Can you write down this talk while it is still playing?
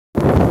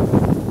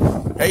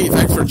Hey,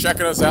 thanks for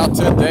checking us out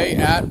today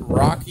at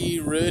Rocky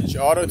Ridge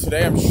Auto.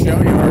 Today I'm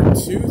showing you our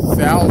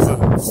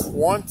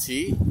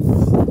 2020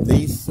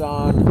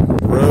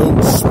 Nissan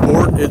Rogue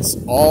Sport. It's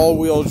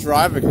all-wheel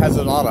drive. It has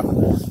a lot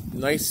of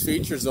nice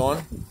features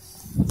on.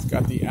 It's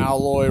got the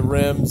alloy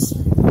rims,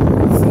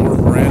 4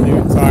 brand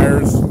new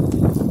tires.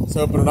 Let's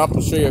open it up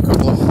and show you a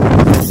couple of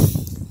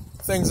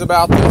things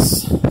about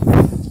this.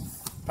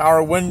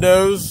 Power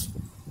windows.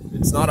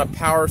 It's not a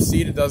power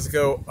seat. It does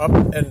go up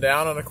and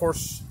down, and of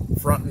course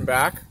front and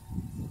back.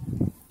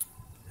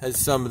 Has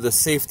some of the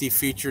safety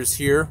features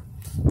here.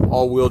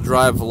 All-wheel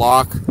drive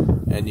lock,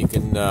 and you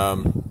can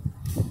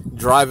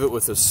drive it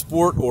with a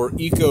sport or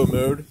eco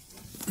mode.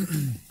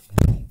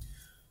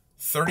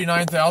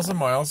 39,000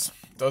 miles.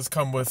 Does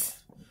come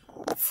with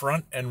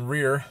front and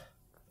rear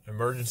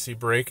emergency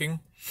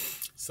braking,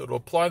 so it'll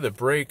apply the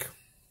brake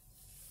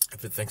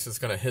if it thinks it's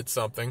going to hit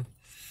something.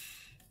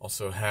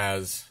 Also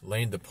has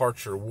lane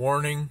departure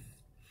warning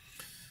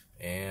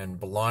and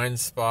blind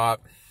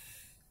spot.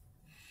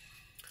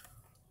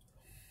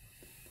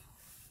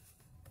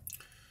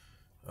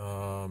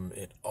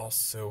 It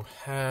also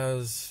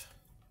has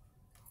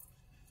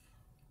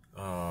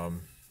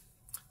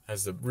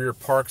the rear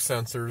park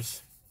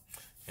sensors,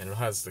 and it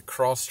has the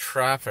cross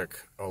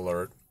traffic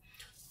alert.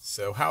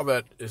 So how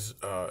that is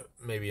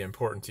maybe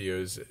important to you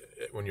is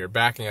when you're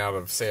backing out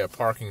of, say, a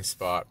parking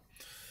spot,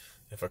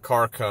 if a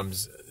car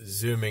comes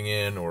zooming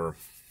in or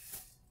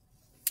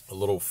a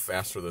little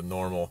faster than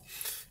normal,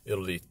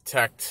 it'll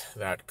detect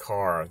that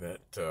car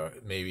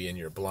that may be in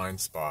your blind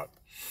spot.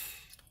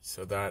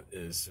 So that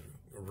is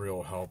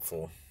real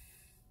helpful.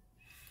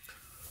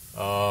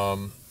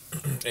 And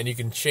you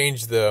can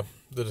change the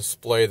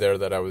display there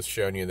that I was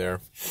showing you there,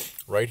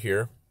 right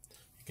here.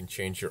 You can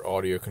change your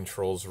audio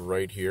controls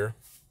right here.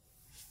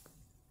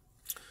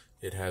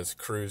 It has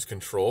cruise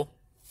control.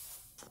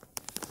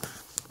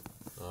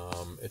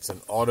 It's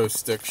an auto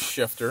stick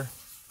shifter.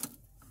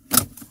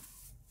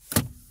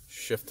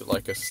 Shift it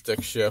like a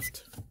stick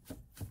shift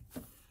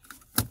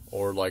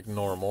or like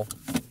normal.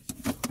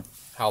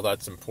 How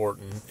that's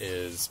important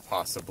is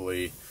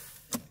possibly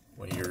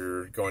when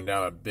you're going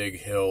down a big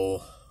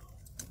hill,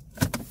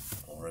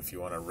 or if you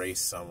want to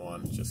race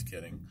someone. Just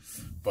kidding.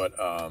 But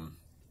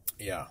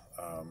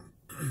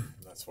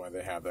that's why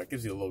they have that. It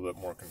gives you a little bit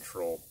more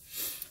control.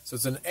 So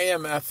it's an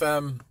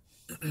AM/FM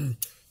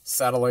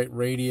satellite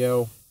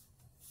radio.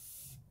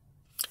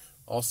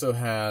 Also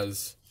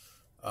has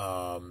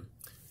Apple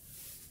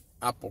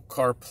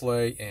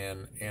CarPlay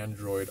and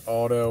Android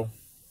Auto.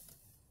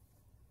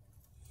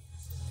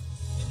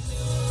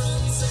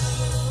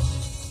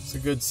 It's a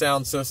good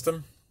sound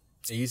system,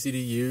 easy to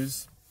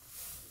use,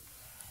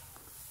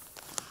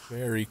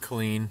 very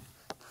clean.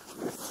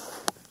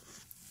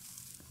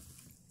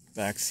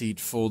 Back seat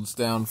folds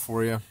down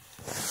for you.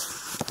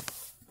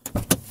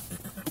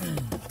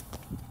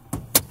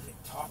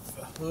 Pop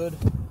the hood,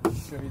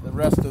 show you the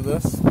rest of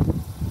this.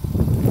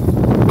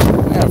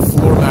 I have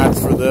floor mats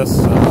for this.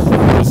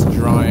 They're just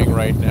drying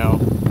right now.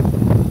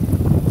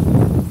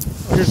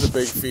 Here's a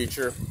big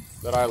feature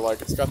that I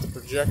like. It's got the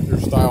projector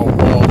style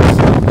bulbs.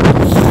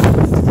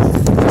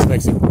 This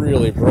makes it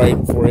really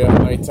bright for you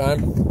at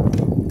nighttime.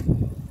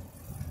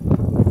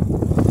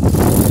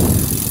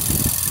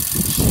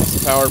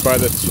 It's powered by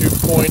the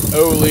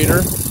 2.0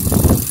 liter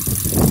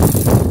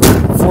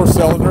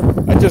 4-cylinder.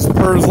 I just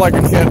purrs like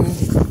a kitten.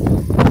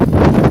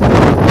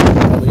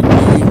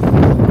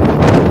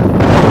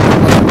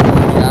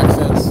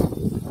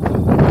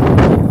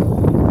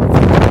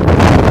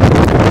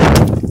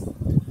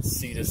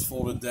 Seat is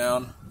folded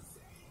down.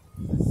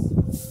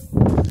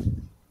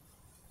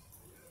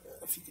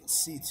 If you can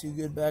see too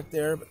good back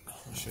there, but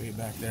I'll show you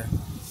back there.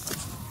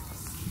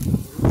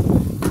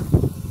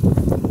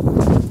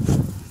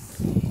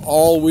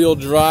 All-wheel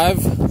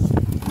drive.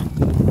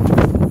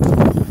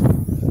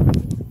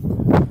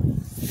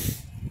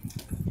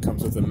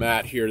 Comes with a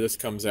mat here. This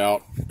comes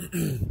out.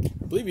 I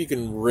believe you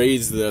can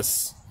raise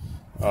this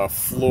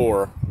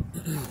floor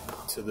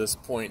to this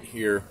point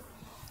here,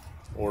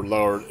 or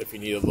lower if you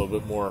need a little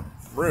bit more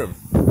room.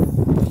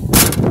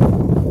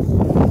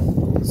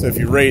 So if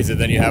you raise it,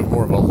 then you have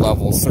more of a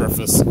level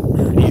surface,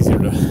 easier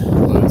to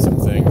load some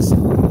things.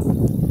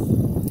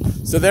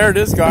 So there it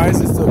is,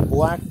 guys. It's a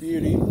Black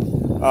Beauty.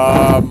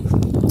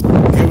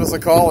 Give us a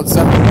call at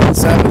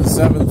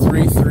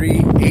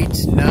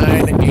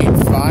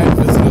 717-733-8985.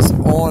 Visit us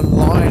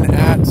online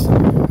at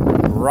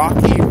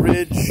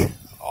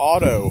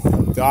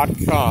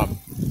rockyridgeauto.com.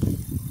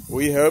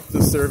 We hope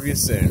to serve you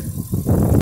soon.